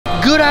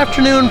good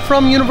afternoon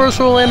from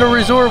Universal Orlando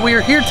Resort. We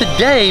are here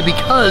today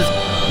because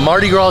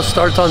Mardi Gras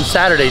starts on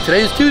Saturday.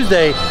 Today is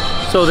Tuesday,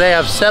 so they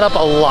have set up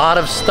a lot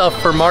of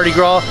stuff for Mardi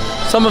Gras.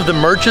 Some of the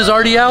merch is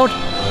already out.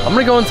 I'm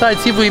gonna go inside,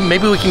 see if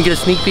maybe we can get a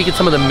sneak peek at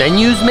some of the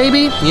menus,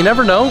 maybe. You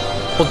never know.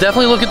 We'll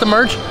definitely look at the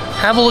merch,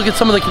 have a look at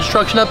some of the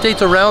construction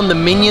updates around the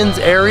Minions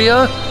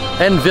area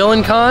and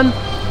VillainCon.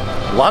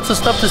 Lots of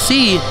stuff to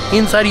see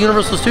inside of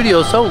Universal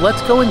Studios, so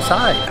let's go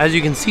inside. As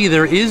you can see,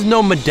 there is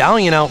no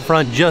medallion out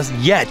front just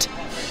yet,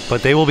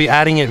 but they will be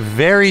adding it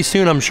very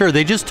soon, I'm sure.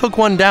 They just took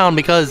one down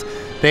because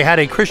they had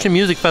a Christian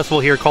music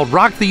festival here called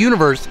Rock the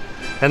Universe,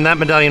 and that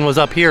medallion was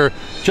up here.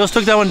 Just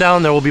took that one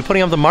down. They will be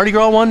putting up the Mardi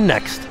Gras one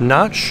next.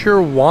 Not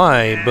sure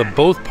why, but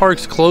both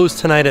parks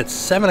close tonight at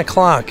 7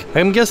 o'clock.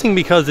 I'm guessing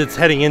because it's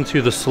heading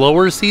into the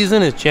slower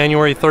season. It's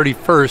January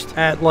 31st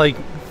at like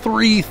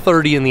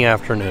 3:30 in the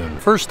afternoon.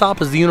 First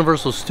stop is the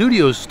Universal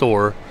Studios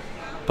store,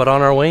 but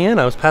on our way in,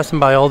 I was passing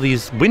by all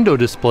these window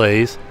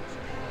displays,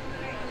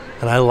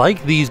 and I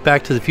like these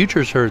Back to the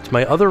Future shirts.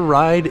 My other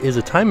ride is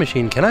a time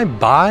machine. Can I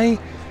buy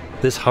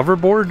this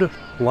hoverboard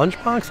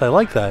lunchbox? I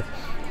like that.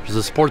 There's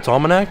a sports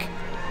almanac.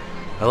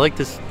 I like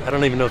this. I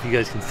don't even know if you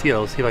guys can see it.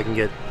 I'll see if I can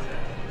get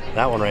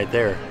that one right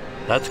there.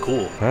 That's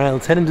cool. All right,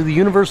 let's head into the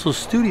Universal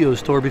Studios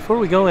store. Before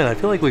we go in, I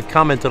feel like we've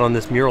commented on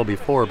this mural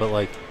before, but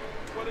like,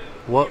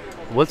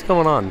 what's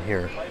going on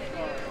here?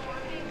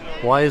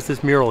 Why is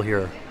this mural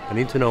here? I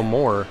need to know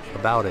more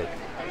about it.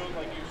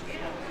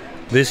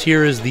 This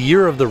year is the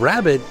year of the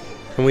rabbit,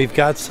 and we've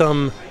got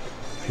some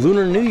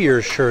Lunar New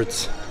Year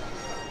shirts.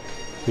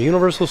 The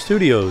Universal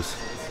Studios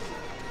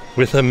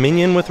with a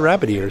minion with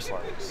rabbit ears.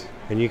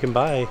 And you can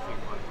buy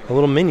a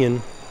little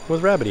minion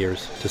with rabbit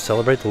ears to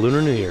celebrate the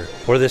Lunar New Year.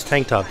 Or this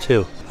tank top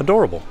too.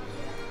 Adorable.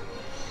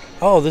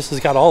 Oh, this has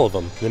got all of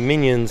them. The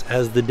minions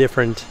as the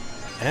different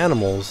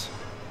animals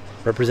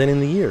representing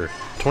the year.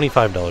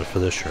 $25 for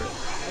this shirt.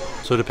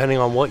 So depending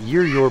on what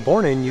year you were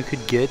born in, you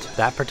could get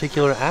that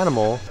particular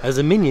animal as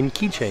a minion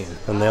keychain.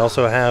 And they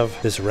also have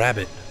this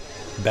rabbit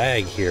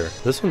bag here.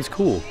 This one's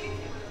cool.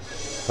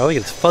 I like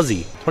it. It's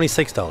fuzzy.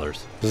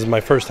 $26. This is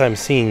my first time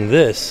seeing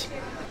this.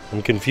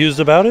 I'm confused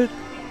about it.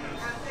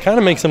 Kind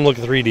of makes him look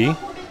 3D.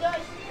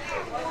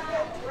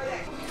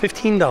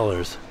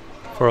 $15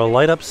 for a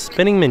light up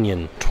spinning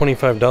minion.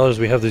 $25.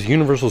 We have this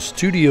Universal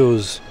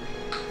Studios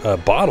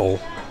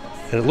bottle.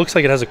 And it looks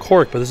like it has a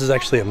cork, but this is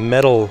actually a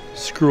metal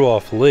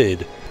screw-off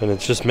lid, and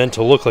it's just meant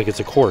to look like it's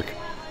a cork.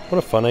 What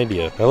a fun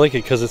idea. I like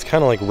it because it's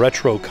kind of like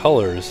retro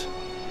colors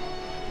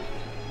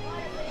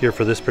here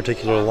for this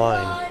particular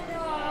line.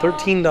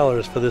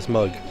 $13 for this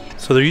mug.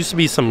 So there used to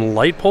be some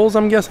light poles,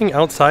 I'm guessing,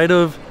 outside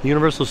of the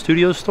Universal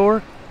Studios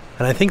store,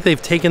 and I think they've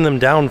taken them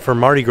down for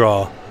Mardi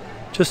Gras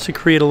just to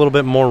create a little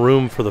bit more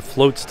room for the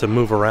floats to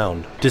move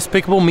around.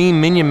 Despicable Me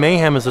Minion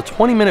Mayhem is a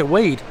 20-minute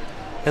wait,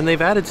 and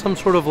they've added some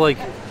sort of like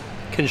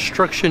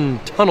construction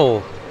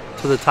tunnel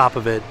to the top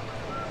of it,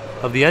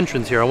 of the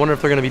entrance here. I wonder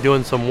if they're going to be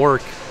doing some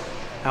work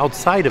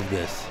outside of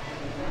this.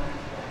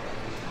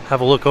 Have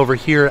a look over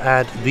here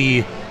at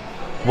the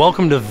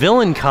Welcome to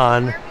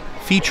VillainCon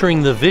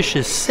featuring the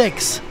Vicious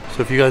Six.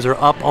 So if you guys are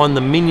up on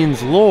the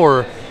Minions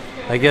lore,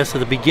 I guess at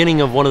the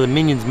beginning of one of the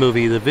Minions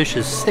movie, the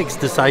Vicious Six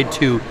decide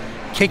to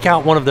kick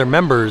out one of their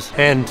members,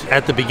 and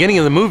at the beginning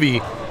of the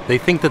movie they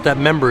think that that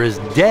member is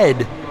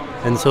dead,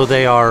 and so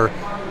they are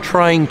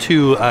trying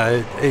to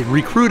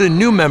recruit a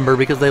new member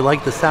because they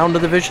like the sound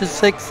of the Vicious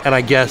Six, and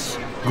I guess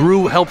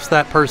Gru helps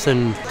that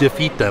person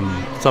defeat them.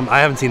 I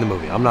haven't seen the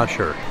movie, I'm not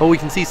sure. Oh, we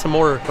can see some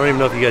more. I don't even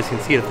know if you guys can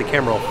see it. If the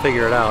camera will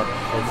figure it out.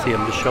 Let's see,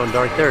 I'm just showing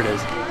dark. There it is.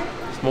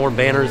 Some more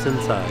banners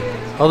inside.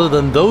 Other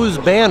than those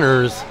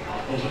banners,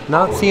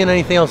 not seeing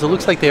anything else. It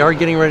looks like they are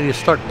getting ready to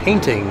start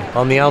painting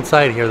on the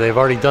outside here. They've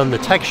already done the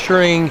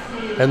texturing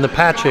and the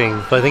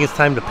patching, so I think it's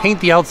time to paint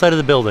the outside of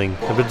the building.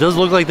 But it does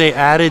look like they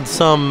added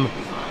some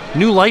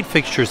new light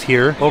fixtures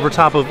here over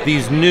top of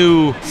these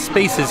new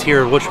spaces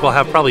here, which will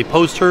have probably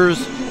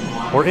posters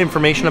or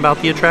information about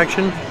the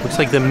attraction. Looks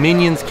like the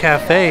Minions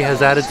Cafe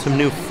has added some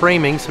new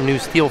framing, some new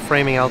steel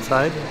framing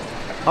outside.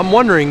 I'm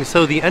wondering,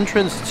 so the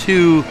entrance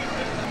to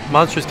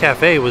Monsters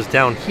Cafe was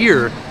down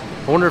here.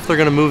 I wonder if they're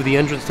going to move the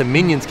entrance to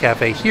Minions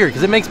Cafe here,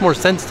 because it makes more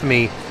sense to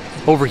me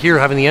over here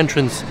having the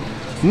entrance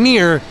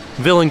near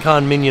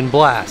VillainCon Minion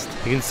Blast.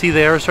 You can see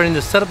they are starting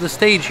to set up the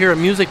stage here at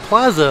Music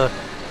Plaza,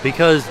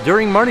 because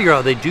during Mardi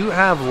Gras they do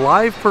have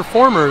live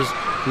performers,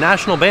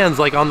 national bands.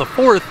 Like on the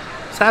 4th,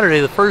 Saturday,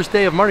 the first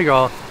day of Mardi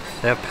Gras,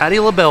 they have Patti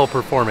LaBelle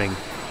performing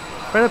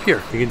right up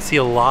here. You can see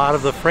a lot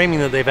of the framing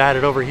that they've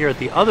added over here at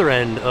the other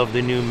end of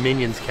the new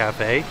Minions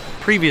Cafe,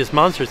 previous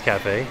Monsters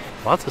Cafe.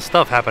 Lots of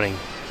stuff happening.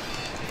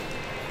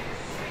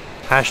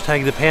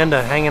 Hashtag the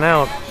Panda hanging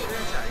out,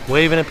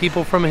 waving at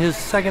people from his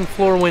second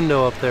floor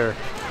window up there.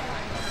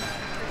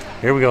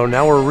 Here we go.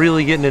 Now we're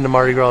really getting into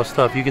Mardi Gras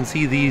stuff. You can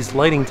see these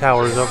lighting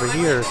towers over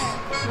here.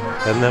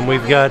 And then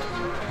we've got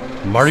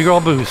Mardi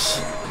Gras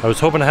booths. I was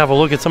hoping to have a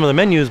look at some of the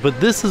menus,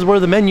 but this is where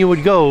the menu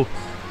would go,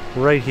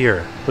 right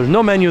here. There's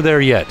no menu there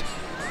yet.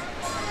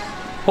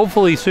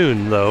 Hopefully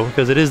soon, though,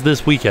 because it is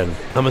this weekend.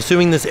 I'm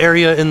assuming this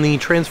area in the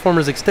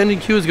Transformers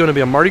extended queue is going to be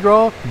a Mardi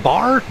Gras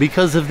bar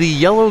because of the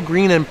yellow,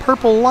 green, and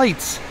purple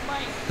lights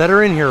that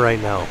are in here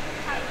right now,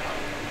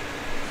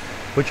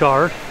 which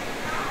are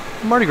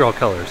Mardi Gras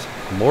colors.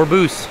 More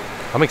booths.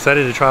 I'm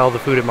excited to try all the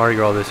food at Mardi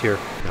Gras this year.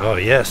 Oh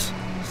yes,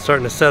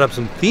 starting to set up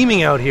some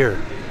theming out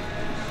here.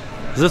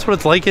 Is this what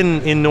it's like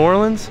in New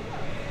Orleans?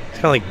 It's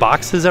kind of like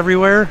boxes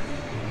everywhere.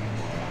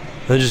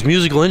 And just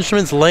musical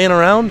instruments laying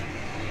around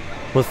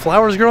with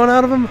flowers growing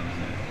out of them.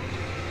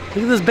 Look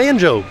at this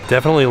banjo.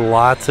 Definitely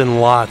lots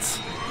and lots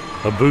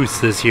of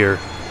booths this year.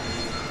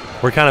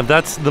 We're kind of,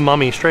 that's the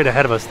Mummy straight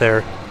ahead of us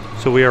there.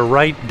 So we are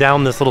right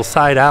down this little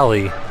side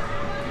alley.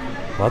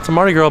 Lots of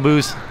Mardi Gras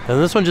booths.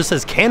 And this one just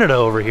says Canada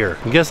over here.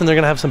 I'm guessing they're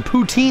gonna have some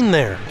poutine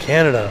there.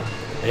 Canada,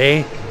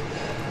 eh?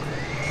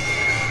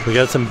 We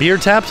got some beer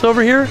taps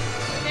over here.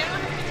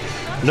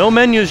 No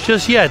menus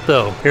just yet,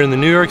 though. Here in the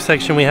New York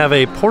section, we have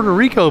a Puerto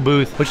Rico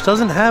booth, which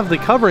doesn't have the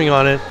covering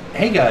on it.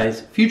 Hey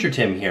guys, Future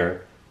Tim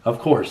here. Of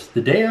course,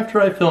 the day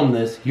after I film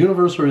this,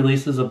 Universal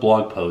releases a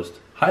blog post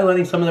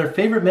highlighting some of their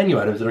favorite menu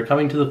items that are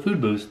coming to the food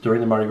booths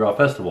during the Mardi Gras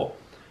Festival.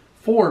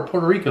 For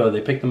Puerto Rico,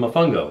 they picked the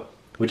mofongo,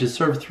 which is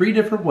served 3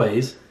 different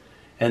ways,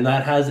 and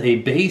that has a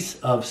base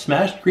of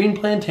smashed green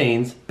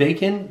plantains,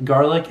 bacon,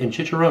 garlic, and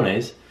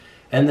chicharrones,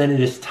 and then it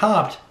is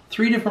topped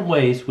 3 different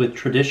ways with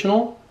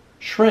traditional,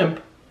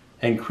 shrimp,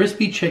 and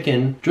crispy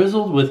chicken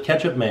drizzled with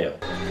ketchup mayo.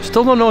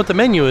 Still don't know what the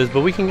menu is,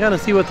 but we can kind of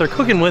see what they're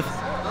cooking with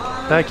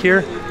back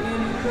here.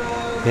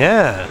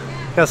 Yeah,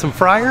 got some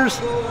fryers,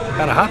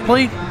 got a hot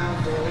plate,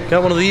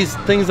 got one of these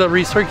things that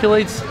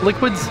recirculates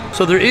liquids.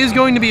 So there is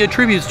going to be a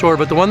tribute store,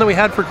 but the one that we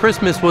had for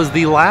Christmas was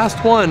the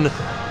last one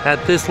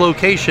at this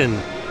location.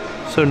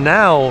 So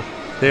now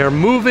they are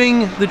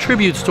moving the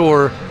tribute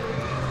store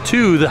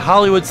to the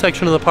Hollywood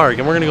section of the park,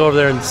 and we're gonna go over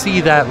there and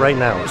see that right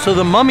now. So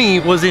the Mummy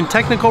was in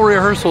technical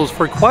rehearsals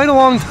for quite a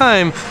long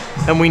time,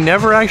 and we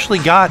never actually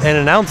got an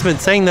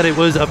announcement saying that it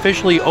was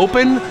officially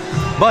open,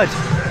 but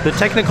the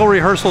technical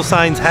rehearsal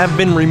signs have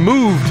been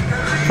removed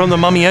from the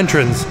Mummy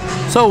entrance.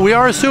 So we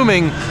are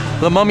assuming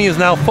the Mummy is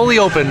now fully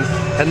open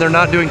and they're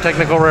not doing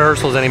technical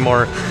rehearsals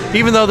anymore,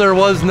 even though there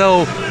was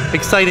no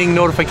exciting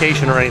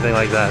notification or anything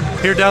like that.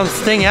 Here down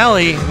Sting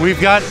Alley,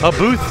 we've got a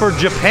booth for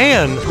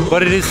Japan,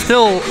 but it is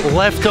still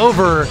left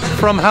over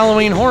from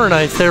Halloween Horror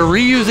Nights. They're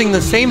reusing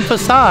the same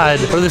facade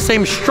or the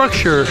same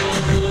structure,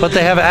 but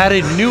they have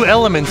added new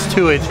elements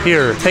to it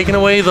here. Taken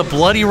away the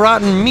bloody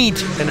rotten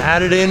meat and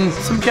added in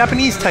some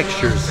Japanese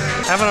textures.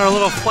 Having our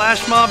little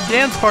flash mob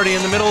dance party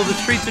in the middle of the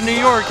streets of New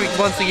York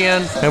once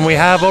again. And we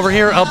have over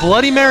here a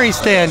Bloody Mary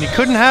stand. You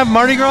couldn't have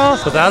Mardi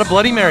Gras without a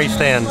Bloody Mary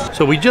stand.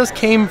 So we just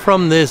came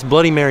from this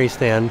Bloody Mary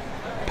stand,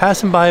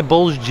 passing by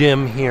Bull's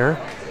Gym here,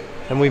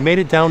 and we made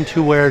it down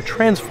to where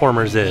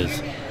Transformers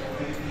is.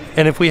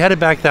 And if we headed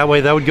back that way,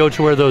 that would go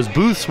to where those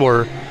booths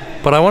were.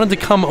 But I wanted to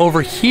come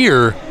over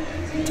here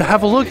to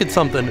have a look at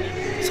something.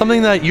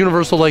 Something that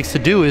Universal likes to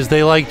do is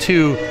they like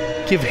to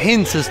give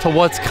hints as to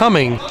what's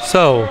coming.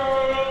 So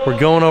we're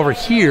going over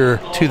here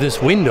to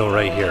this window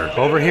right here.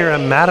 Over here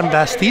at Madame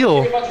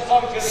Bastille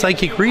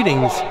Psychic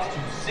Readings,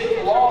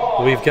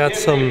 we've got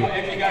some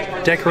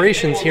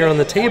decorations here on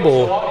the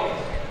table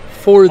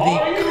for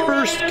the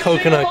Cursed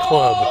Coconut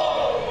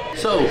Club.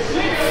 So,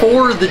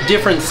 for the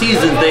different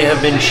seasons, they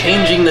have been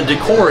changing the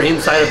decor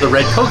inside of the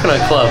Red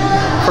Coconut Club.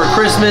 For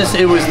Christmas,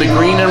 it was the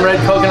Green and Red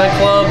Coconut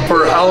Club.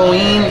 For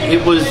Halloween,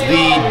 it was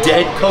the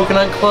Dead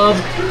Coconut Club.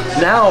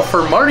 Now,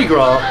 for Mardi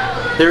Gras,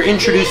 they're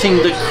introducing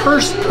the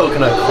Cursed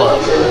Coconut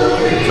Club.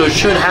 So it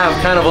should have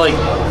kind of like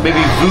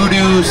maybe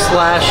voodoo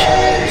slash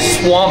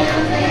swamp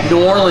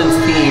New Orleans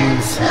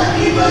themes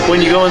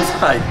when you go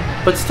inside,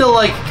 but still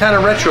like kind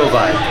of retro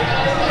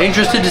vibe.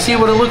 Interested to see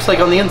what it looks like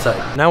on the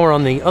inside. Now we're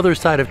on the other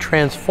side of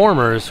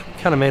Transformers.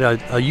 Kind of made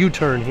a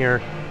U-turn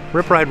here.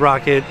 Rip Ride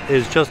Rocket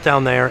is just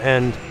down there,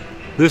 and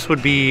this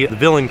would be the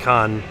Villain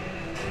Con,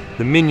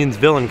 the Minions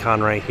Villain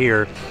Con right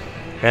here,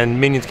 and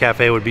Minions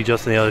Cafe would be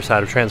just on the other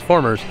side of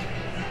Transformers.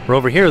 We're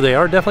over here. They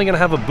are definitely going to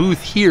have a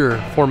booth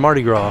here for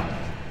Mardi Gras.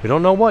 We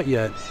don't know what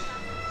yet.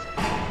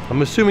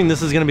 I'm assuming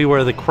this is going to be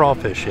where the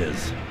crawfish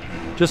is.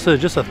 Just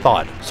a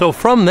thought. So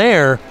from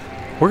there,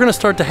 we're going to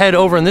start to head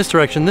over in this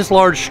direction. This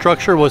large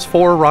structure was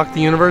for Rock the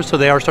Universe, so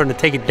they are starting to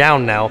take it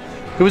down now.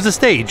 It was a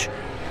stage.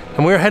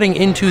 And we're heading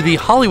into the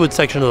Hollywood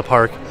section of the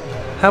park.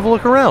 Have a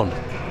look around,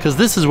 because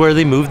this is where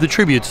they moved the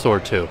tribute store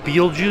to.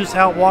 Beetlejuice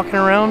out walking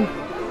around.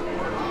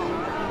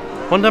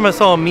 One time I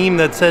saw a meme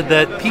that said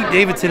that Pete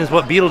Davidson is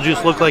what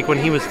Beetlejuice looked like when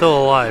he was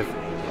still alive.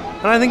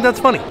 And I think that's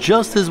funny.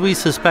 Just as we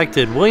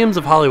suspected, Williams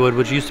of Hollywood,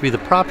 which used to be the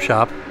prop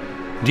shop,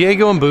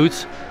 Diego and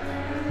Boots,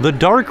 the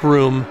Dark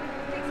Room,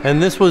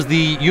 and this was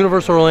the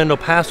Universal Orlando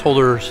Pass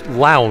Holders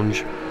Lounge,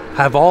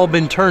 have all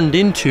been turned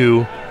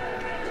into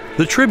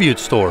the tribute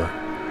store.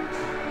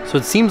 So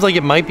it seems like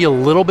it might be a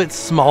little bit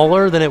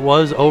smaller than it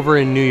was over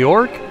in New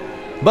York,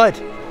 but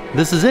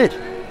this is it.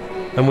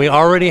 And we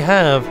already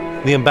have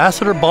the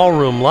Ambassador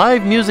Ballroom,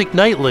 live music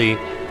nightly.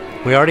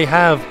 We already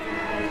have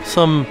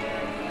some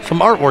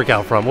artwork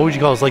out front. What would you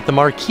call it? It's like the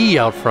marquee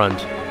out front.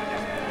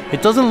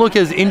 It doesn't look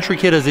as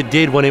intricate as it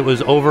did when it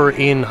was over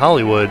in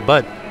Hollywood,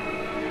 but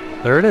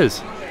there it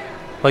is.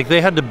 Like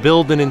they had to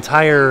build an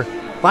entire,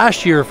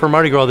 last year for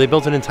Mardi Gras, they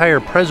built an entire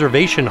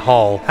preservation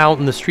hall out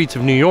in the streets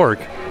of New York,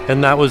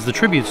 and that was the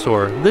tribute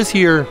store. This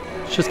year,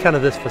 it's just kind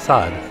of this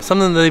facade.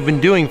 Something that they've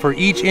been doing for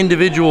each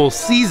individual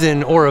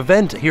season or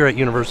event here at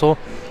Universal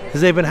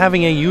is they've been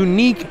having a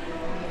unique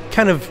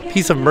kind of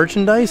piece of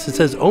merchandise. It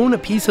says own a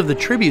piece of the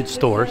tribute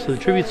store. So the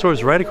tribute store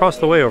is right across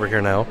the way over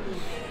here now.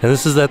 And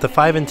this is at the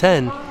 5 and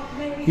 10.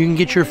 You can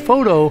get your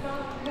photo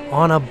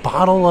on a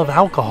bottle of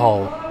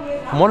alcohol.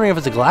 I'm wondering if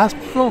it's a glass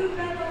bottle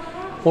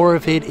or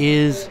if it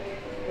is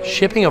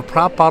shipping a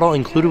prop bottle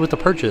included with the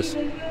purchase.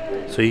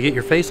 So you get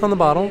your face on the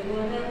bottle,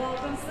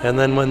 and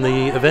then when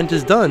the event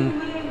is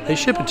done, they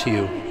ship it to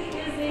you.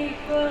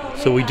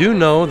 So we do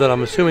know that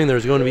I'm assuming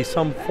there's going to be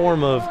some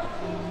form of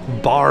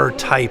bar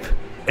type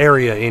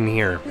area in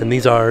here. And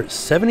these are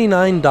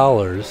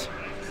 $79,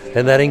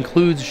 and that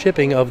includes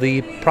shipping of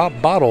the prop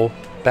bottle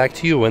back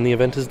to you when the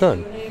event is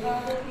done.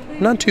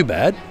 Not too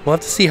bad. We'll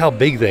have to see how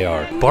big they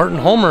are. Bart and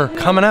Homer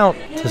coming out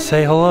to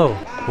say hello.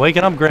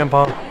 Waking up,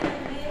 Grandpa.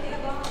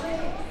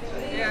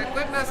 Yeah,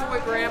 quit messing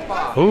with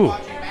Grandpa. Ooh.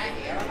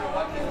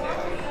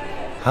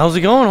 How's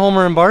it going,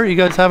 Homer and Bart? You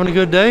guys having a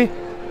good day?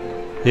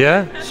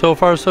 Yeah, so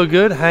far so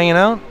good. Hanging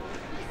out,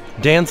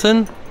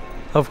 dancing,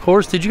 of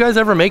course. Did you guys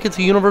ever make it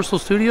to Universal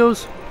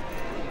Studios?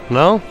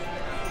 No?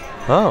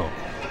 Oh.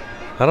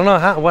 I don't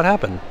know what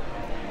happened.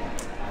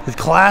 It's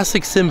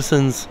classic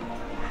Simpsons.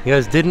 You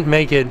guys didn't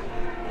make it,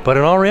 but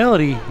in all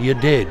reality, you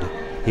did.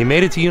 You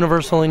made it to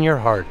Universal in your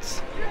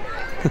hearts.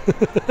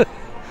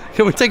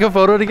 Can we take a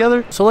photo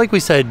together? So like we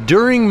said,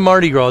 during the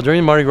Mardi Gras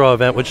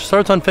event, which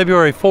starts on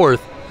February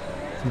 4th,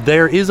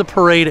 there is a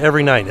parade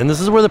every night. And this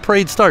is where the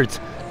parade starts.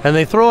 And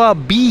they throw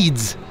out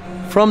beads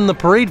from the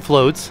parade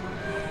floats.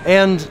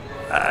 And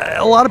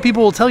a lot of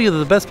people will tell you that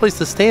the best place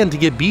to stand to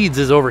get beads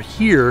is over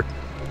here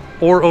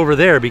or over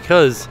there,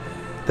 because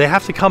they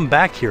have to come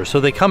back here. So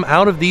they come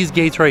out of these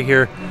gates right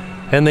here,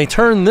 and they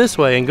turn this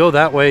way and go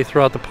that way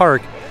throughout the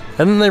park.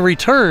 And then they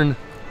return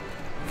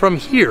from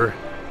here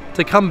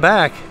to come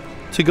back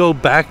to go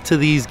back to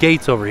these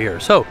gates over here.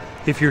 So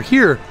if you're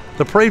here,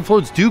 the parade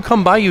floats do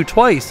come by you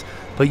twice,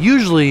 but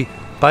usually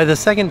by the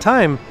second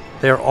time,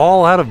 they're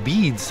all out of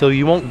beads, so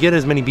you won't get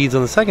as many beads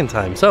on the second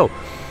time. So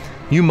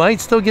you might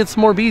still get some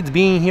more beads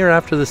being here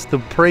after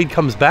the parade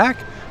comes back,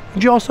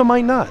 but you also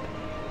might not.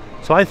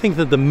 So I think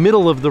that the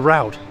middle of the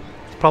route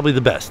is probably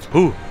the best.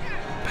 Ooh,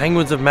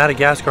 penguins of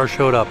Madagascar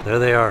showed up. There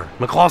they are.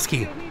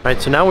 McCloskey. All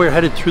right, so now we're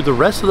headed through the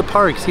rest of the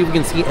park, see if we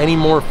can see any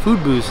more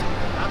food booths.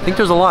 I think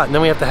there's a lot, and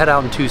then we have to head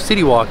out into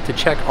City Walk to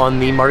check on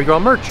the Mardi Gras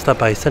merch. Stop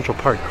by Central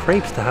Park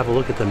Crepes to have a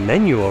look at the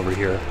menu over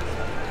here.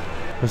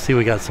 Let's see,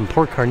 we got some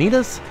pork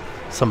carnitas,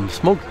 some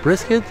smoked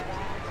brisket,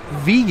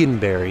 vegan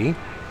berry,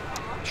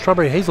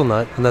 strawberry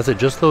hazelnut, and that's it,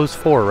 just those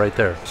four right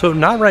there. So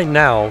not right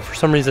now, for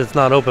some reason it's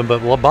not open,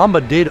 but La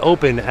Bamba did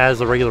open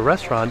as a regular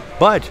restaurant,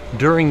 but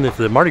during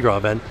the Mardi Gras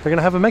event, they're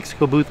gonna have a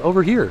Mexico booth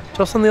over here,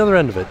 just on the other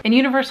end of it. And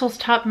Universal's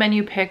top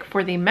menu pick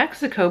for the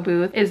Mexico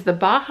booth is the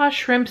Baja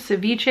Shrimp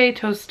Ceviche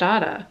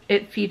Tostada.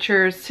 It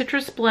features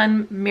citrus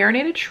blend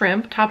marinated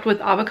shrimp topped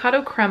with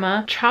avocado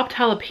crema, chopped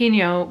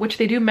jalapeno, which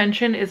they do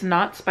mention is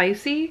not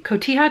spicy,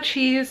 cotija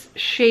cheese,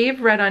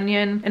 shaved red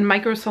onion, and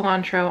micro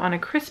cilantro on a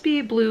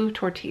crispy blue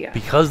tortilla.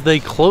 Because they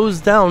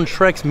closed down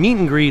Shrek's meet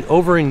and greet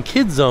over in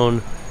Kids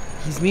Zone,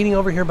 he's meeting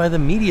over here by the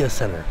media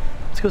center.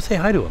 Let's go say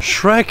hi to him.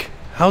 Shrek,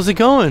 how's it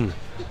going?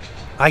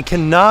 I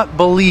cannot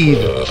believe.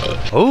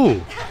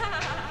 Oh,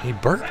 he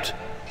burped.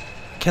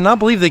 Cannot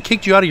believe they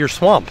kicked you out of your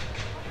swamp.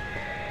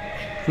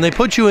 And they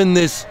put you in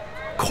this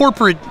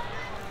corporate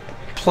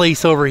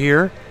place over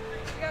here.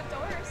 We got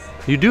doors.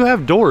 You do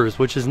have doors,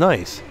 which is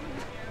nice.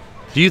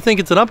 Do you think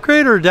it's an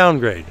upgrade or a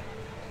downgrade?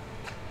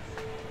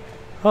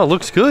 Oh, it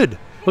looks good.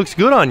 Looks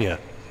good on you.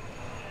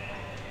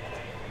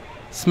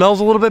 Smells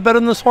a little bit better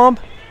than the swamp?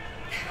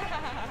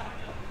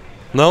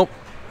 Nope.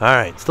 All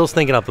right, still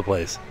stinking up the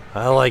place.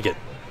 I like it.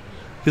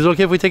 Is it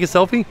okay if we take a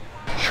selfie?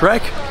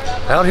 Shrek,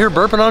 out here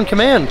burping on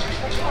command.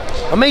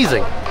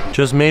 Amazing.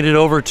 Just made it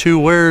over to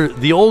where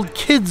the old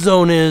Kids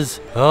Zone is.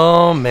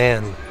 Oh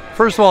man.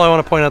 First of all, I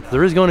want to point out that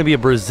there is going to be a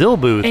Brazil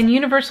booth. And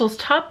Universal's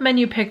top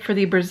menu pick for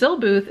the Brazil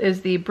booth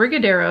is the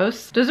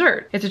Brigadeiros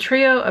dessert. It's a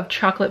trio of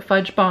chocolate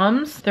fudge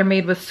bombs. They're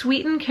made with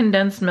sweetened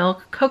condensed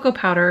milk, cocoa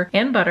powder,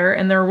 and butter,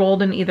 and they're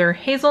rolled in either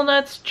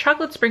hazelnuts,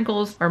 chocolate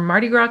sprinkles, or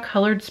Mardi Gras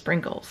colored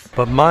sprinkles.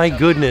 But my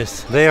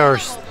goodness, they are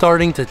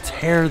starting to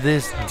tear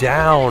this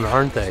down,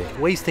 aren't they?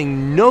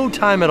 Wasting no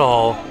time at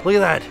all. Look at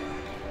that.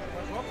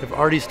 They've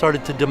already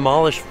started to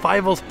demolish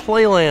Fievel's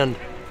Playland.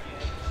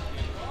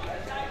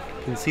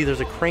 You can see there's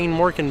a crane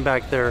working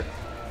back there,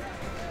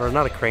 or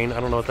not a crane,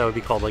 I don't know what that would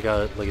be called, like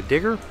a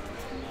digger?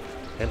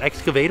 An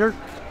excavator?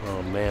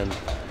 Oh man.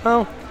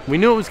 Well, we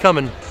knew it was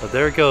coming, but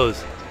there it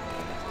goes.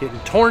 Getting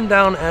torn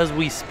down as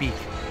we speak.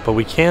 But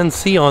we can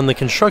see on the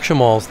construction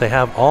walls, they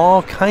have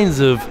all kinds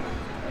of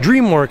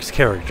DreamWorks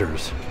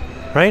characters,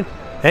 right?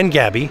 And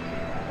Gabby,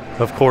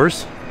 of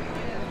course.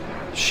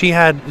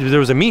 there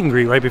was a meet and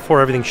greet right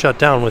before everything shut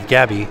down with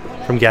Gabby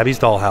from Gabby's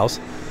Dollhouse.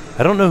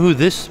 I don't know who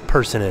this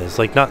person is.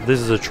 Like, this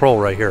is a troll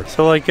right here.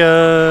 So, like,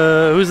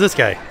 who's this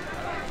guy?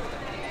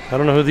 I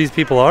don't know who these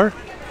people are.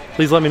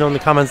 Please let me know in the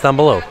comments down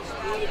below.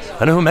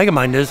 I know who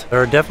Megamind is. There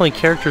are definitely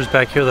characters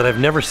back here that I've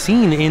never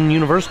seen in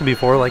Universal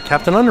before, like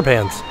Captain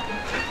Underpants.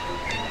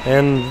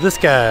 And this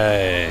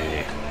guy.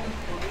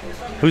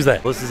 Who's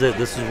that? This is it.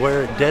 This is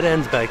where it dead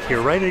ends back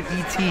here, right at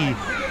ET.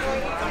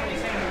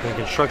 The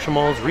construction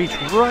malls reach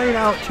right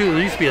out too.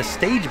 There used to be a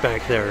stage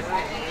back there.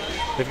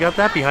 They've got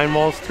that behind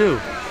walls too.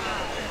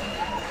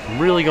 I'm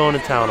really going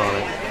to town on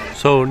it.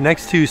 So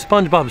next to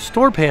SpongeBob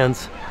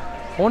StorePants,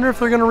 I wonder if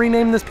they're going to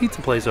rename this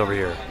pizza place over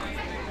here.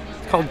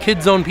 It's called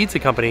Kid Zone Pizza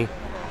Company.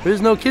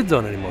 There's no Kid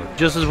Zone anymore.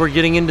 Just as we're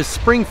getting into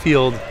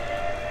Springfield,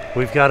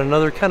 we've got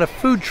another kind of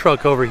food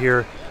truck over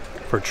here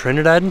for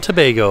Trinidad and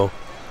Tobago.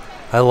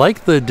 I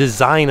like the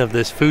design of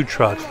this food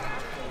truck.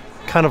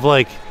 Kind of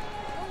like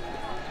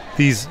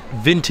these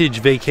vintage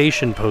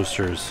vacation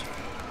posters,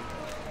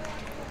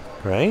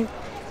 right?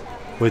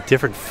 With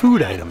different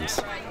food items.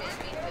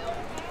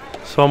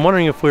 So I'm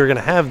wondering if we're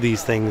gonna have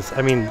these things.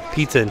 I mean,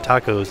 pizza and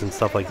tacos and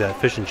stuff like that,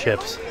 fish and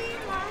chips,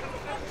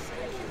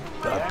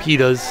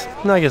 pitas.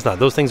 No, I guess not.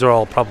 Those things are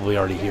all probably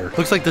already here.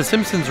 Looks like the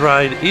Simpsons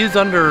ride is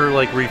under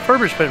like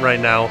refurbishment right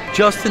now,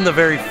 just in the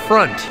very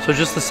front. So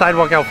just the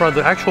sidewalk out front.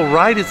 The actual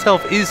ride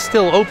itself is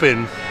still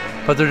open,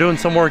 but they're doing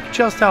some work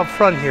just out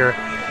front here.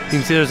 You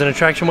can see there's an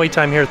attraction wait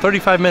time here,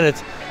 35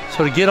 minutes.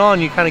 So to get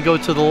on, you kind of go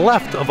to the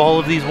left of all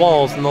of these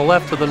walls and the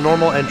left of the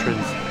normal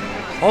entrance.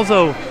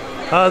 Also,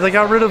 they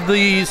got rid of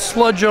the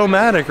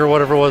Sludge-O-Matic or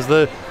whatever it was.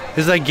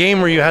 Is that game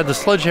where you had the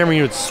sledgehammer,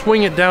 you would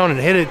swing it down and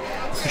hit it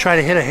to try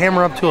to hit a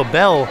hammer up to a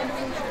bell,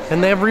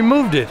 and they have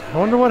removed it. I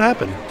wonder what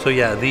happened. So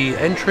yeah, the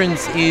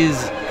entrance is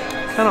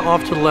kind of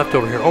off to the left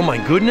over here. Oh my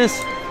goodness.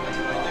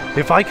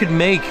 If I could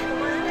make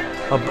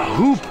a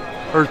hoop,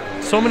 or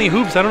so many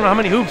hoops, I don't know how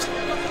many hoops,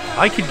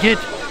 I could get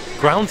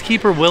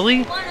Groundskeeper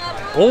Willie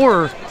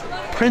or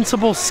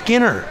Principal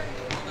Skinner.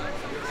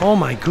 Oh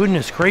my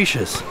goodness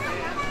gracious.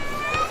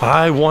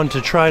 I want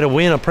to try to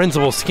win a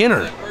Principal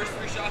Skinner.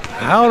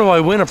 How do I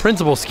win a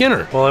Principal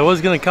Skinner? Well, I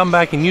was going to come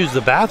back and use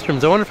the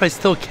bathrooms. I wonder if I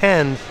still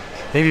can,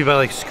 maybe by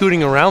like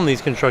scooting around these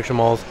construction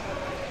malls.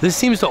 This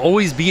seems to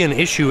always be an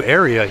issue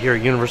area here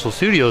at Universal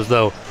Studios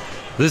though.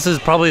 This is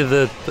probably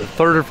the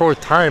third or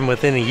fourth time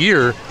within a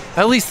year,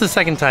 at least the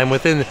second time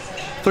within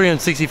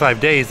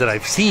 365 days that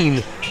I've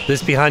seen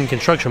this behind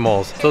construction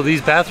malls. So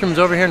these bathrooms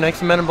over here next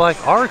to Men in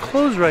Black are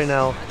closed right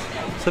now.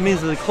 So that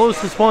means that the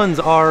closest ones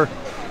are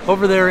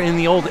over there in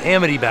the old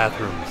Amity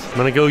bathrooms. I'm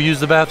gonna go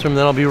use the bathroom,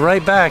 then I'll be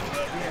right back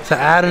to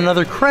add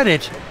another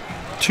credit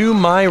to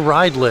my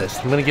ride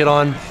list. I'm gonna get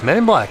on Men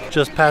in Black.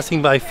 Just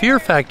passing by Fear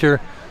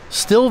Factor,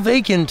 still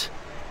vacant.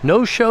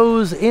 No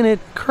shows in it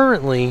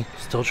currently.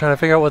 Still trying to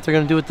figure out what they're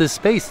gonna do with this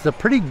space. It's a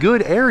pretty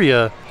good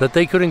area that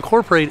they could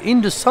incorporate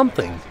into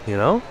something, you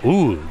know?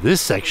 Ooh,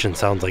 this section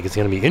sounds like it's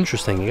gonna be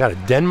interesting. You got a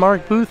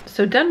Denmark booth?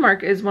 So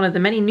Denmark is one of the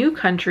many new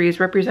countries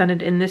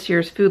represented in this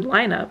year's food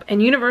lineup,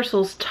 and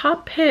Universal's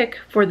top pick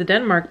for the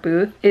Denmark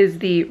booth is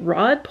the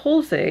Rod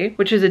Pølse,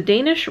 which is a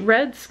Danish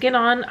red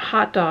skin-on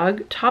hot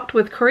dog topped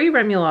with curry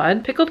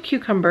remoulade, pickled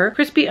cucumber,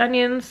 crispy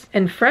onions,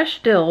 and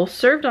fresh dill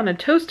served on a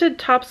toasted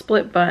top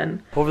split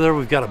bun. Over there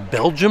we've got a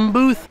Belgium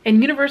booth.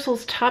 And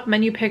Universal's top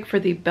menu pick for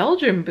the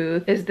Belgium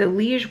booth is the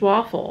Liege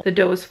waffle. The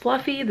dough is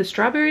fluffy, the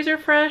strawberries are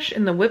fresh,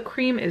 and the whipped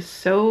cream is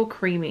so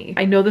creamy.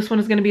 I know this one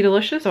is going to be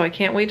delicious, so I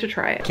can't wait to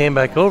try it. Came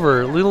back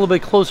over, a little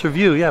bit closer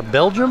view. Yeah,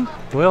 Belgium.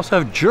 We also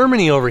have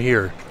Germany over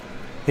here.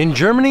 In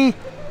Germany,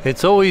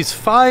 it's always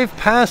 10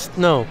 past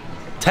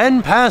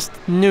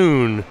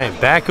noon. Okay,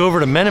 back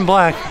over to Men in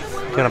Black.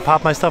 Gonna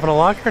pop my stuff in a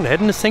locker and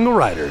head into single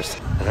riders.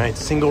 All right,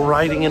 single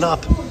riding it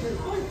up.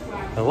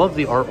 I love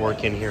the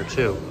artwork in here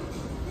too.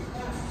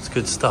 It's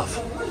good stuff.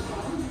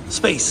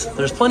 Space,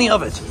 there's plenty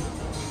of it.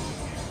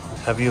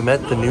 Have you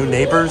met the new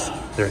neighbors?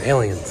 They're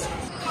aliens.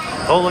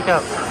 Oh, look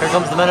out. Here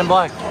comes the Men in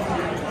Black.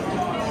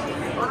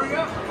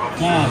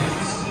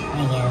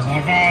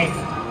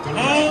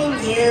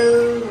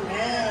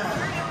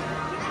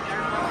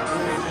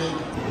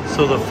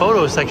 So the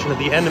photo section at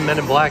the end of Men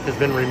in Black has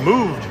been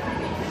removed,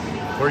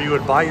 where you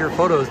would buy your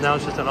photos. Now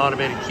it's just an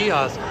automated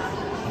kiosk.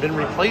 Been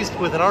replaced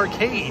with an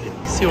arcade.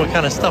 Let's see what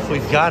kind of stuff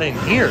we've got in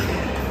here.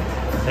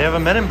 They have a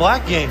Men in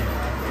Black game.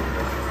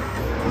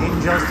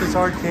 Injustice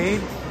Arcade.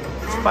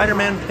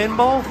 Spider-Man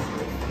Pinball.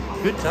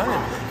 Good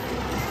time.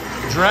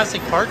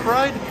 Jurassic Park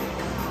ride.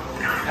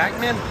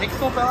 Pac-Man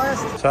Pixel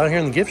Blast. So out here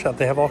in the gift shop,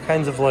 they have all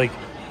kinds of like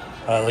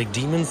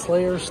Demon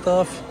Slayer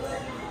stuff.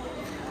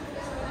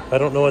 I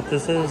don't know what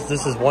this is.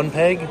 This is One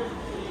Peg.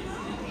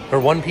 Or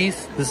One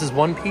Piece. This is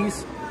One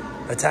Piece.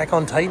 Attack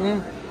on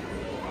Titan.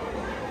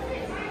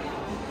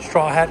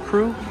 Straw Hat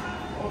Crew,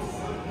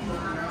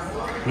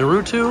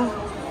 Naruto,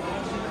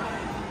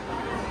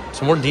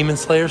 some more Demon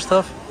Slayer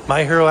stuff,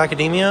 My Hero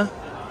Academia,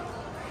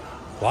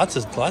 lots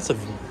of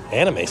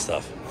anime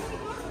stuff,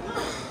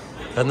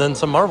 and then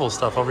some Marvel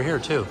stuff over here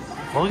too.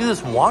 Well, look at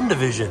this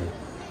WandaVision.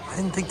 I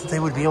didn't think that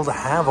they would be able to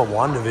have a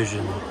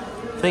WandaVision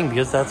thing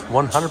because that's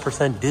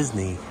 100%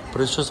 Disney,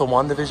 but it's just a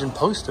WandaVision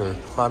poster.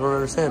 I don't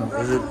understand.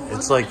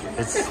 It's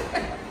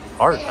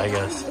art, I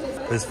guess.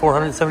 It's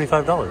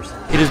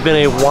 $475. It has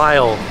been a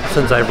while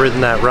since I've ridden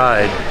that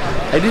ride.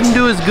 I didn't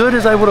do as good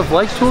as I would have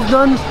liked to have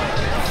done.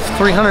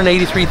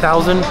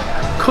 383,000.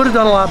 Could have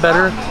done a lot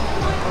better.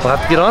 We'll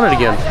have to get on it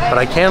again, but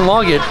I can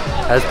log it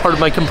as part of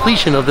my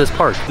completion of this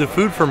park. The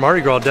food for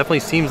Mardi Gras definitely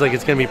seems like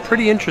it's gonna be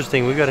pretty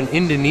interesting. We've got an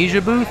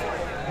Indonesia booth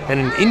and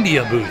an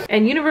India booth.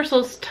 And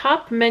Universal's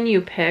top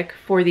menu pick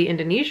for the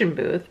Indonesian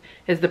booth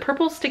is the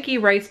purple sticky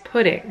rice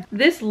pudding.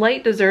 This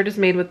light dessert is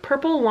made with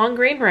purple long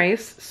grain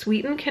rice,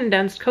 sweetened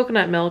condensed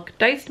coconut milk,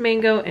 diced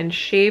mango, and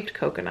shaved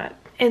coconut.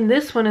 And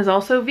this one is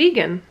also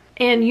vegan.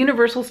 And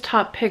Universal's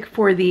top pick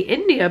for the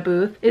India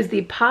booth is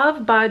the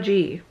pav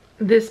bhaji.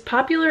 This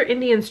popular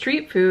Indian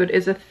street food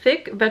is a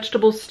thick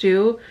vegetable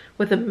stew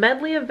with a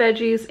medley of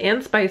veggies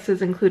and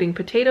spices including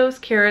potatoes,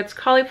 carrots,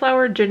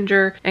 cauliflower,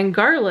 ginger, and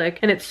garlic,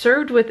 and it's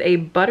served with a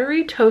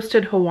buttery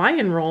toasted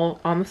Hawaiian roll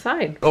on the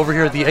side. Over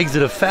here at the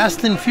exit of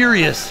Fast and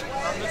Furious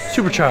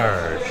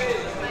Supercharged.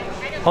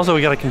 Also,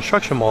 we got a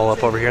construction mall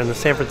up over here in the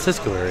San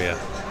Francisco area.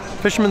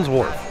 Fisherman's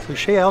Wharf. So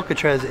Shea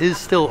Alcatraz is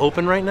still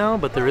open right now,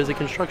 but there is a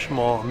construction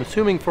mall, I'm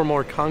assuming for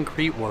more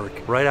concrete work,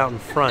 right out in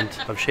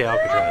front of Shea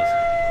Alcatraz.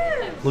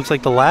 Looks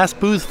like the last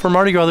booth for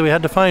Mardi Gras that we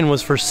had to find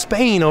was for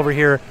Spain over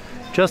here,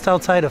 just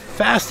outside of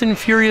Fast and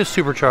Furious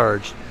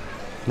Supercharged.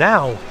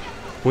 Now,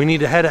 we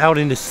need to head out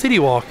into City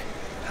Walk,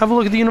 have a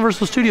look at the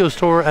Universal Studios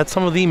store at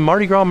some of the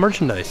Mardi Gras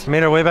merchandise. We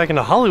made our way back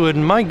into Hollywood,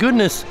 and my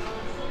goodness,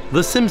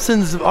 the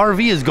Simpsons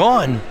RV is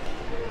gone.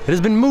 It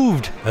has been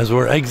moved. As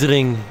we're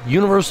exiting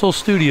Universal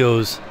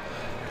Studios,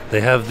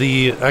 they have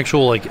the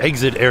actual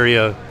exit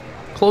area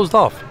closed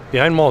off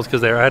behind walls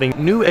because they're adding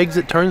new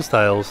exit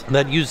turnstiles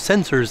that use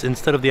sensors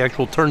instead of the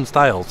actual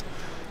turnstiles.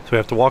 So we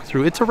have to walk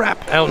through. It's a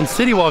wrap. Out in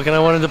City Walk, and I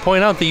wanted to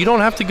point out that you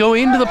don't have to go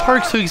into the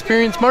parks to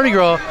experience Mardi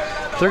Gras.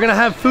 They're gonna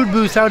have food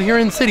booths out here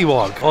in City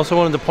Walk. Also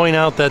wanted to point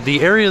out that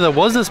the area that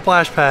was a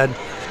splash pad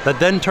that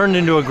then turned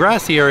into a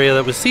grassy area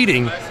that was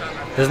seating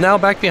is now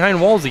back behind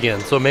walls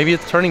again. So maybe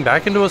it's turning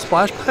back into a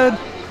splash pad?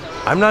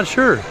 I'm not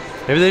sure.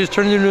 Maybe they just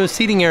turned it into a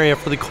seating area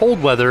for the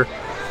cold weather,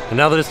 and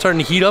now that it's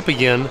starting to heat up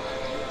again,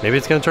 maybe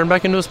it's gonna turn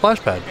back into a splash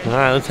pad. All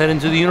right, let's head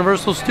into the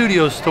Universal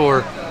Studios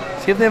store,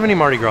 see if they have any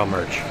Mardi Gras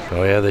merch.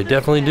 Oh yeah, they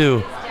definitely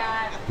do.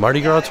 Mardi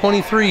Gras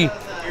 23,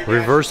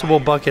 reversible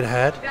bucket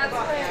hat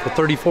for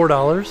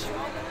 $34.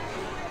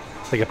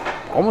 It's like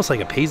almost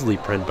like a paisley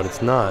print, but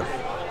it's not.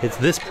 It's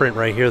this print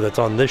right here that's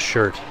on this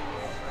shirt.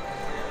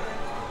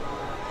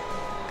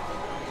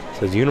 It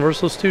says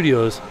Universal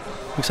Studios.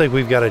 Looks like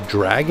we've got a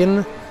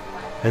dragon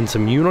and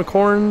some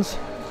unicorns.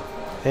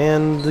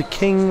 And the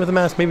king with a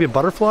mask, maybe a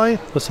butterfly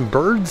with some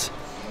birds.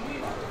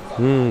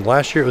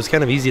 Last year it was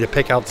kind of easy to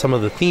pick out some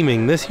of the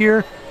theming. This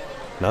year,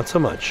 not so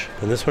much.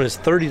 And this one is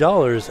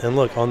 $30. And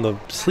look, on the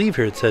sleeve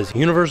here it says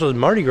Universal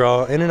Mardi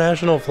Gras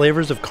International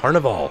Flavors of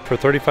Carnival for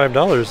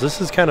 $35.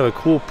 This is kind of a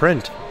cool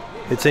print.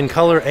 It's in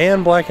color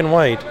and black and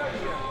white,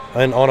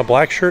 and on a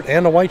black shirt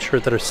and a white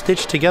shirt that are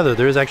stitched together.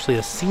 There is actually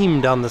a seam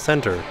down the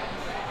center.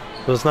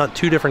 So it's not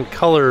two different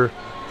color.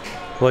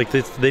 Like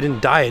they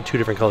didn't dye it two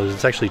different colors.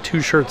 It's actually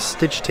two shirts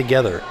stitched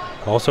together.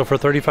 Also for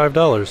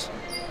 $35.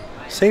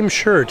 Same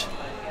shirt,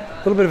 a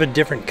little bit of a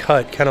different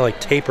cut, kind of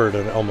like tapered,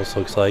 it almost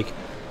looks like.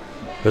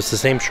 But it's the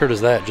same shirt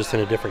as that, just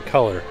in a different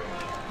color.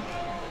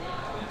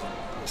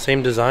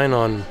 Same design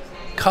on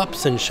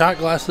cups and shot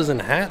glasses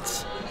and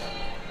hats.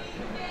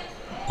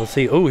 Let's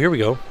see. Oh, here we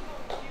go.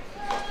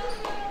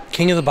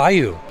 King of the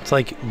Bayou. It's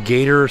like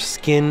gator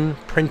skin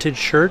printed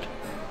shirt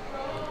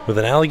with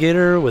an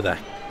alligator with a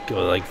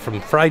like from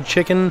fried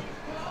chicken,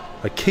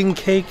 a king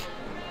cake,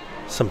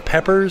 some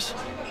peppers.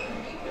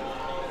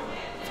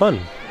 Fun.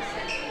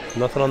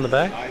 Nothing on the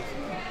back.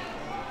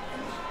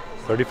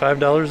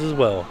 $35 as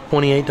well.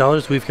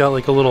 $28. We've got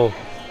like a little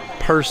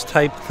purse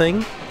type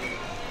thing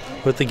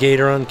with the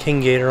gator on,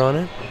 King Gator on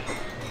it.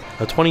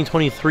 A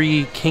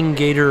 2023 King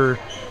Gator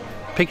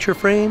picture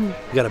frame.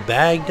 We got a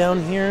bag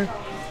down here.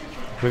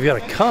 We've got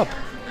a cup.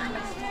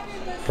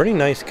 Pretty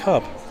nice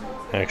cup,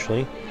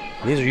 actually.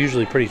 These are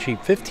usually pretty cheap.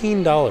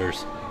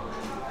 $15.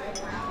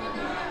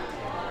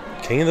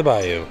 King of the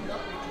Bayou.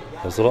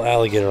 There's a little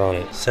alligator on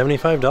it.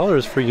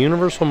 $75 for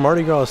Universal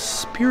Mardi Gras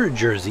Spirit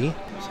Jersey.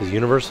 It says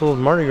Universal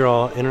Mardi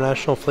Gras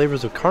International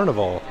Flavors of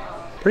Carnival.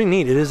 Pretty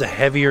neat. It is a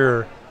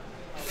heavier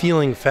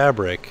feeling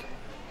fabric,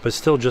 but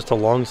still just a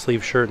long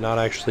sleeve shirt, not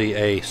actually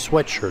a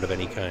sweatshirt of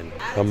any kind.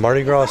 A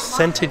Mardi Gras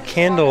scented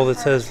candle that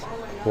says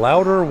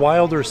louder,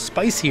 wilder,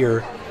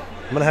 spicier.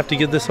 I'm gonna have to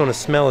give this one a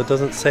smell. It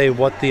doesn't say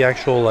what the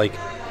actual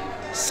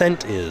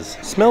scent is.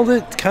 Smelled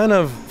it kind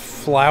of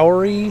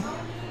flowery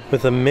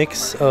with a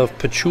mix of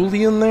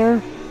patchouli in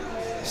there.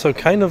 So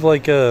kind of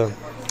like a,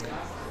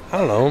 I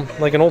don't know,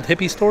 like an old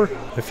hippie store.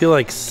 I feel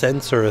like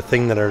scents are a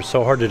thing that are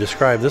so hard to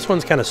describe. This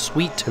one's kind of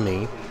sweet to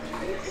me.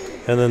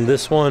 And then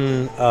this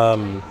one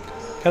kind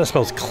of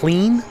smells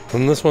clean.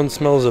 And this one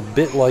smells a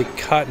bit like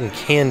cotton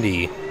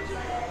candy.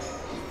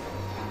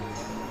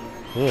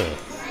 Yeah.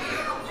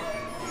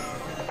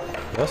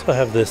 We also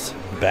have this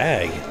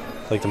bag,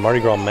 like the Mardi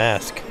Gras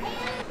mask.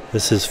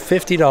 This is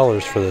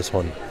 $50 for this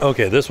one.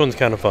 Okay, this one's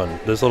kind of fun.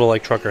 This little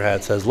like trucker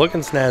hat says,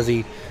 looking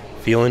snazzy,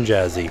 feeling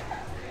jazzy.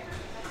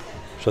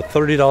 It's a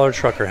 $30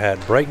 trucker hat,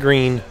 bright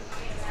green.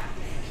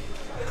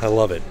 I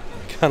love it.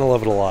 Kind of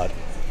love it a lot.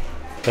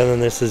 And then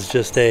this is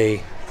just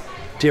a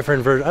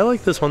different version. I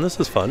like this one. This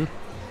is fun.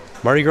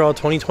 Mardi Gras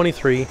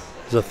 2023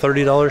 is a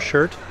 $30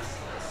 shirt.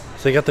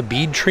 So they got the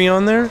bead tree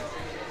on there.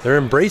 They're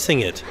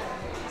embracing it.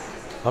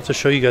 I'll have to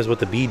show you guys what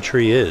the bead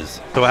tree is.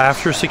 So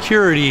after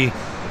security,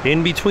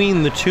 in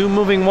between the two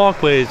moving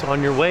walkways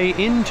on your way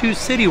into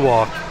City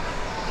Walk,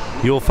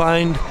 you'll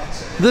find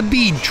the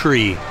bead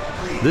tree.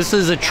 This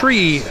is a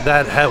tree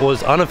that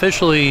was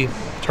unofficially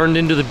turned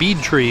into the bead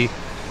tree.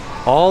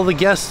 All the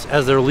guests,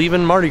 as they're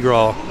leaving Mardi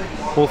Gras,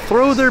 will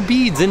throw their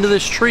beads into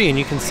this tree, and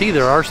you can see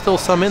there are still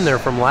some in there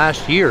from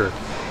last year.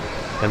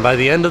 And by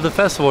the end of the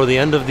festival, or the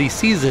end of the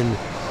season,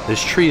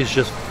 this tree is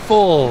just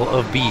full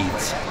of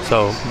beads.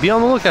 So be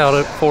on the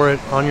lookout for it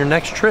on your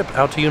next trip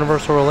out to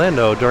Universal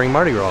Orlando during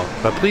Mardi Gras.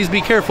 But please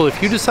be careful.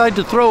 If you decide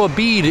to throw a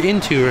bead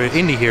into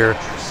here,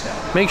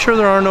 make sure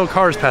there are no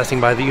cars passing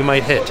by that you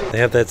might hit. They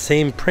have that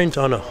same print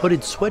on a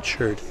hooded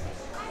sweatshirt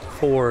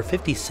for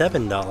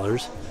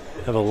 $57.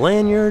 They have a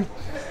lanyard,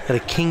 got a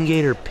King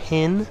Gator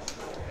pin.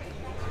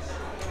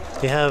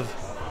 They have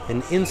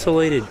an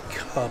insulated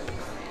cup.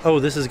 Oh,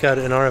 this has got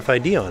an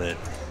RFID on it.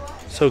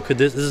 So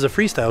this is a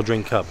freestyle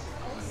drink cup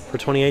for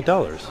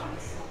 $28.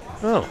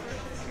 Oh,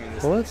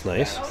 well that's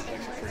nice.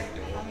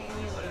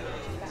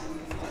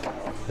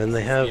 Then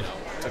they have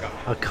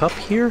a cup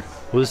here.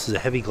 Oh, this is a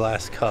heavy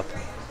glass cup.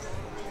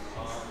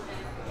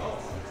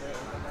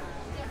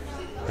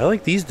 I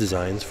like these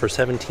designs for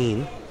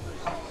 $17.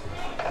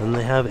 Then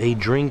they have a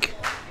drink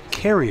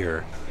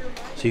carrier.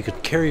 So you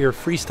could carry your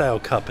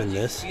freestyle cup in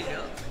this.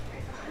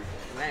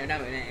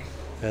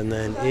 And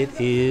then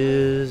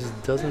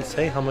it doesn't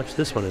say how much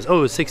this one is.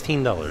 Oh, it's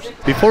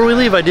 $16. Before we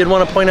leave, I did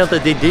want to point out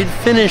that they did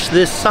finish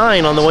this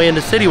sign on the way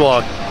into City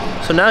Walk.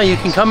 So now you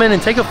can come in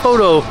and take a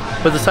photo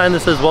with the sign that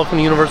says Welcome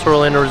to Universal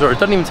Orlando Resort. It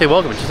doesn't even say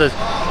welcome, it just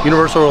says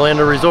Universal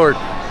Orlando Resort.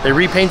 They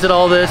repainted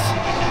all this.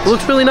 It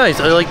looks really nice.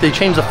 I like they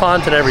changed the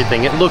font and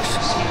everything. It looks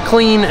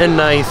clean and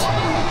nice.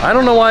 I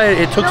don't know why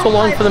it took so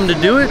long for them to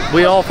do it.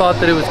 We all thought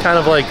that it was kind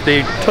of like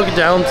they took it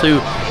down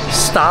to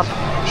stop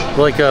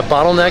like a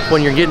bottleneck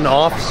when you're getting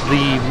off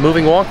the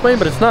moving walkway,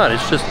 but it's not.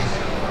 It's just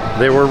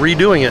they were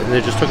redoing it and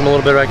it just took them a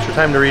little bit of extra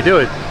time to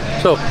redo it.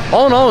 So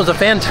all in all, it was a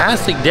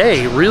fantastic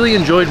day. Really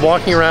enjoyed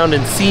walking around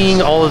and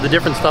seeing all of the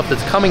different stuff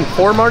that's coming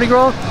for Mardi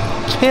Gras.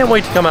 Can't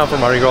wait to come out for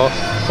Mardi Gras.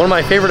 One of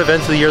my favorite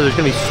events of the year. There's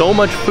gonna be so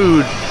much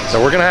food that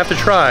we're gonna have to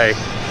try.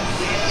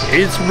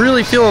 It's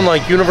really feeling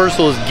like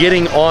Universal is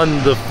getting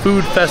on the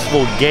food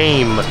festival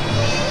game.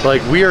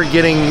 Like we are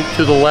getting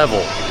to the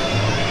level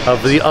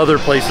of the other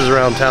places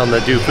around town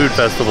that do food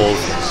festivals.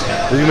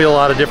 There's gonna be a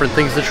lot of different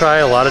things to try,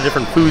 a lot of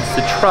different foods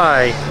to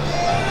try,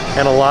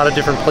 and a lot of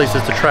different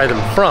places to try them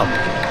from.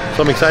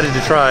 So I'm excited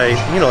to try,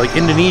 you know, like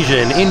Indonesia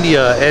and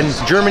India and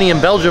Germany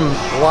and Belgium,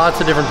 lots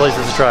of different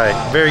places to try.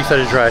 Very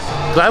excited to try.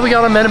 Glad we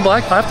got on Men in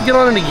Black. I'll have to get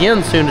on it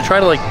again soon to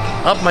try to like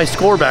up my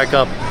score back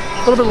up.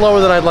 A little bit lower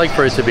than I'd like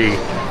for it to be.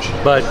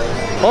 But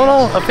all in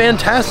all, a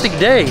fantastic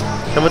day.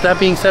 And with that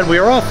being said, we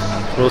are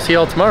off. We'll see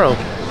y'all tomorrow.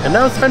 And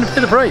now it's time to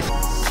pay the price.